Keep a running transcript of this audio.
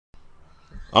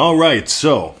All right,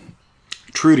 so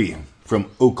Trudy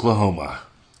from Oklahoma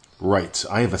writes,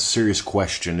 I have a serious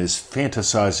question. Is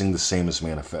fantasizing the same as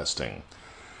manifesting?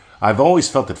 I've always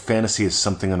felt that fantasy is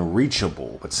something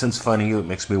unreachable, but since finding you, it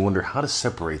makes me wonder how to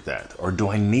separate that. Or do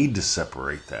I need to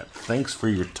separate that? Thanks for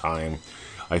your time.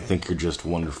 I think you're just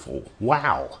wonderful.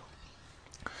 Wow.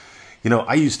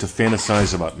 I used to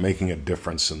fantasize about making a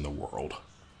difference in the world.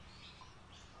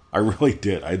 I really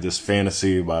did. I had this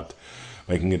fantasy about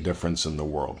making a difference in the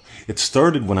world. It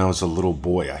started when I was a little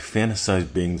boy. I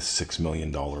fantasized being the $6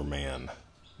 million man.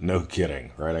 No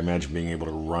kidding, right? I imagine being able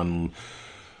to run...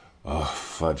 Oh,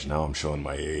 fudge, now I'm showing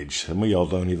my age. Some of y'all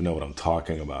don't even know what I'm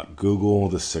talking about. Google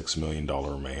the $6 million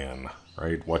man,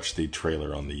 right? Watch the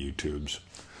trailer on the YouTubes.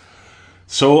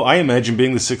 So I imagine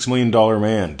being the $6 million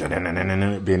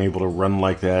man, being able to run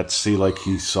like that, see like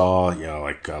he saw,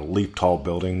 leap tall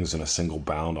buildings in a single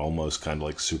bound, almost kind of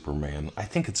like Superman. I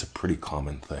think it's a pretty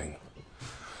common thing.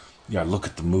 Yeah, look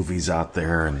at the movies out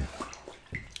there and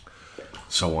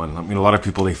so on. I mean, a lot of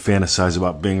people, they fantasize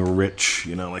about being rich,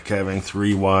 like having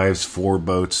 3 wives, 4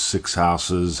 boats, 6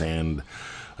 houses, and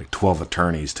like 12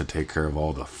 attorneys to take care of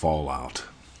all the fallout.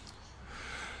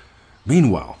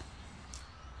 Meanwhile,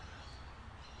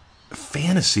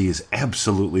 fantasy is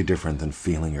absolutely different than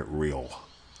feeling it real.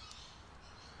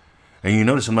 And you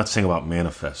notice I'm not saying about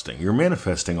manifesting. You're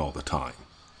manifesting all the time,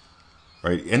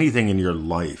 right? Anything in your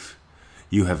life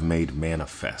you have made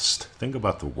manifest. Think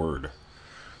about the word.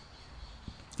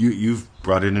 You've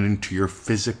brought it into your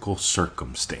physical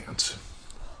circumstance.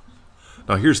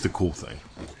 Now, here's the cool thing.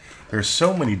 There's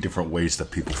so many different ways that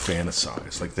people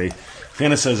fantasize. Like, they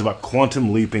fantasize about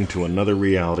quantum leaping to another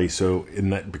reality.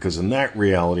 Because in that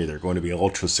reality, they're going to be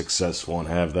ultra successful and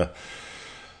have the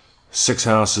 6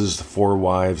 houses, the 4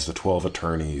 wives, the 12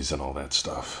 attorneys, and all that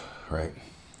stuff, right?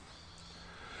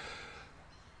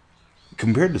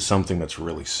 Compared to something that's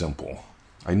really simple,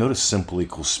 I notice simple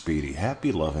equals speedy.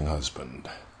 Happy, loving husband.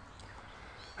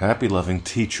 Happy, loving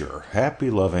teacher. Happy,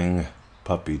 loving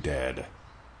puppy dad.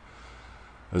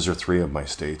 Those are 3 of my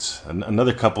states.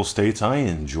 Another couple states, I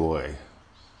enjoy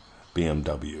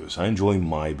BMWs. I enjoy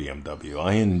my BMW.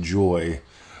 I enjoy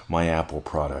my Apple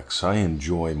products. I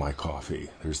enjoy my coffee.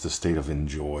 There's the state of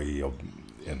enjoy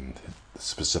and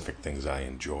specific things I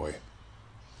enjoy.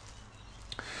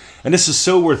 And this is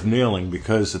so worth nailing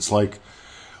because it's like,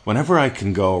 whenever I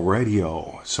can go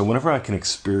radio, so whenever I can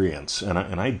experience, and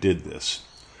I did this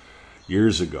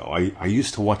years ago, I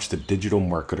used to watch the Digital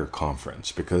Marketer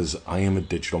Conference because I am a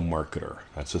digital marketer.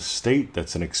 That's a state,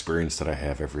 that's an experience that I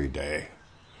have every day.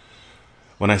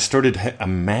 When I started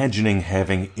imagining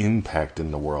having impact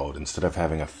in the world instead of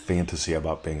having a fantasy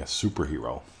about being a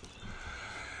superhero,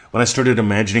 when I started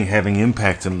imagining having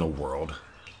impact in the world,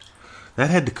 that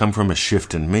had to come from a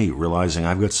shift in me, realizing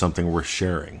I've got something worth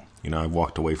sharing. I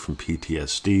walked away from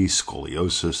PTSD,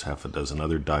 scoliosis, half a dozen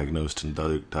other diagnosed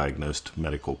and diagnosed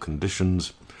medical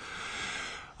conditions.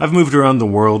 I've moved around the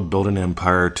world, built an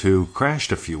empire too,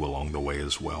 crashed a few along the way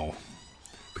as well.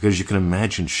 Because you can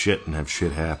imagine shit and have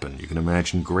shit happen. You can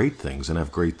imagine great things and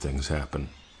have great things happen.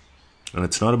 And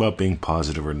it's not about being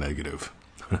positive or negative.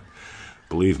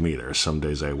 Believe me, there are some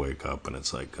days I wake up and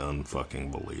it's like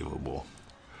unfucking believable.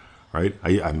 Right?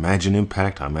 I imagine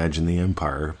impact, I imagine the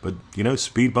empire, but,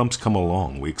 speed bumps come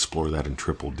along. We explore that in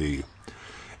Triple D.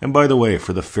 And by the way,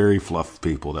 for the fairy fluff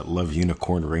people that love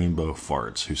unicorn rainbow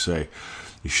farts, who say,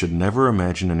 you should never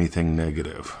imagine anything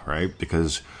negative, right?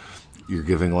 Because you're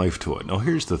giving life to it. Now,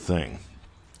 here's the thing.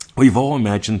 We've all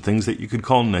imagined things that you could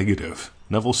call negative.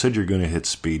 Neville said you're going to hit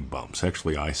speed bumps.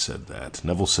 Actually, I said that.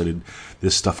 Neville said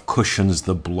this stuff cushions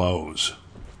the blows.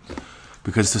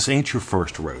 Because this ain't your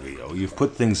first rodeo. You've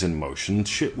put things in motion,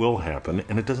 shit will happen,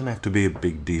 and it doesn't have to be a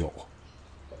big deal.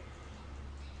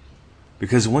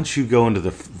 Because once you go into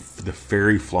the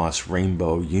fairy floss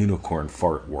rainbow unicorn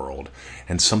fart world,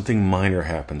 and something minor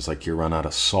happens, like you run out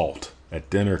of salt at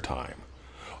dinner time,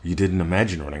 you didn't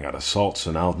imagine running out of salt,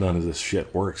 so now none of this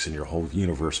shit works, and your whole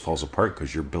universe falls apart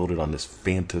because you're built on this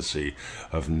fantasy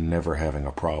of never having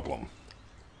a problem.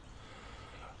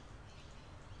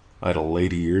 I had a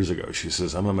lady years ago, she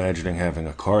says, I'm imagining having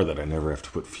a car that I never have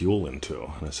to put fuel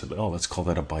into. And I said, let's call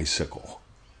that a bicycle.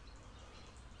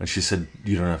 And she said,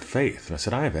 you don't have faith. And I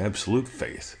said, I have absolute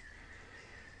faith.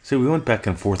 So we went back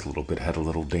and forth a little bit, had a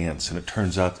little dance, and it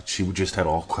turns out that she just had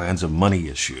all kinds of money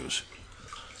issues.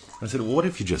 I said, well, what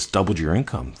if you just doubled your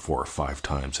income 4 or 5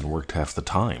 times and worked half the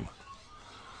time?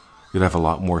 You'd have a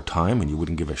lot more time and you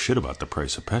wouldn't give a shit about the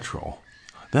price of petrol.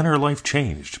 Then her life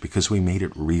changed because we made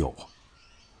it real.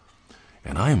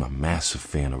 And I am a massive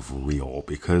fan of real,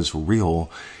 because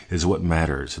real is what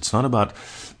matters. It's not about,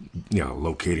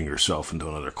 locating yourself into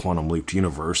another quantum leaped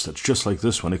universe that's just like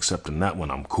this one, except in that one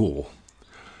I'm cool.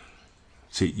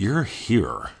 See, you're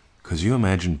here because you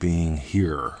imagine being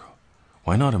here.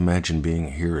 Why not imagine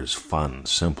being here is fun,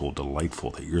 simple,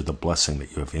 delightful, that you're the blessing,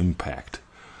 that you have impact?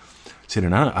 See,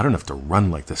 and I don't have to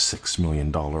run like the $6 million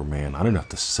man. I don't have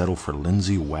to settle for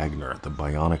Lindsay Wagner, the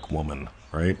bionic woman,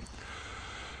 right?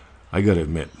 I gotta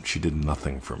admit, she did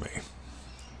nothing for me.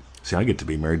 See, I get to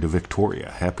be married to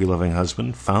Victoria. Happy, loving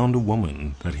husband found a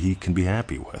woman that he can be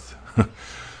happy with.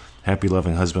 Happy,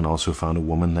 loving husband also found a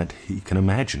woman that he can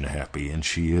imagine happy, and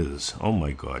she is. Oh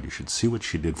my God, you should see what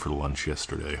she did for lunch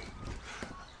yesterday.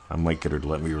 I might get her to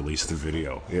let me release the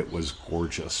video. It was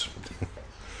gorgeous.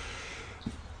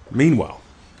 Meanwhile,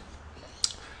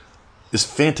 is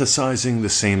fantasizing the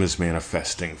same as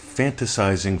manifesting?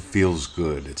 Fantasizing feels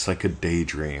good. It's like a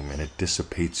daydream, and it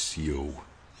dissipates you.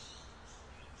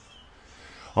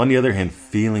 On the other hand,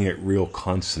 feeling it real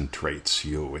concentrates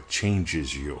you. It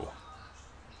changes you.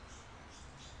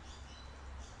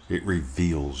 It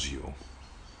reveals you.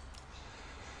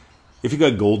 If you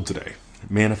got gold today,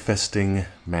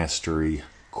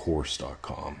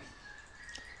 manifestingmasterycourse.com.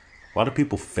 A lot of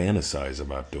people fantasize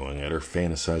about doing it, or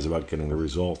fantasize about getting the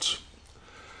results.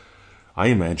 I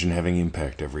imagine having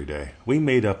impact every day. We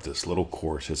made up this little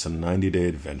course. It's a 90-day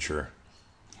adventure.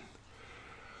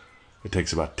 It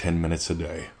takes about 10 minutes a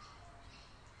day.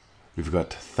 We've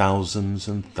got thousands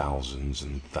and thousands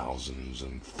and thousands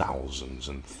and thousands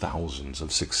and thousands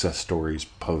of success stories,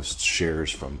 posts,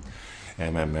 shares from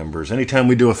MM members. Anytime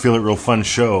we do a Feel It Real fun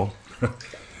show,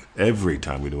 every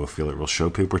time we do a Feel It Real show,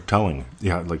 people are telling,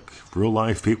 like real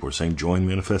life people are saying, join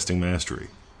Manifesting Mastery.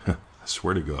 I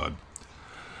swear to God.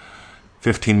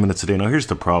 15 minutes a day. Now, here's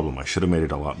the problem. I should have made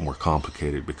it a lot more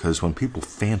complicated, because when people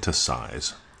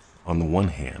fantasize, on the one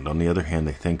hand, on the other hand,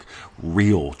 they think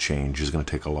real change is going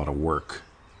to take a lot of work.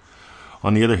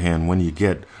 On the other hand, when you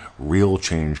get real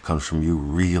change comes from you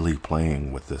really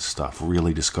playing with this stuff,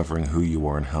 really discovering who you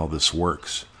are and how this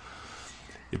works.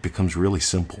 It becomes really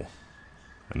simple.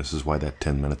 And this is why that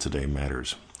 10 minutes a day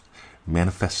matters.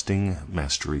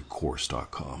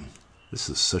 Manifestingmasterycourse.com. This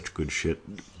is such good shit.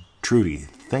 Trudy,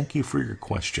 thank you for your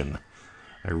question.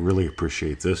 I really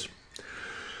appreciate this.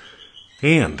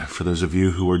 And for those of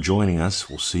you who are joining us,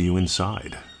 we'll see you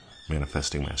inside.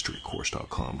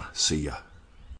 Manifestingmasterycourse.com. See ya.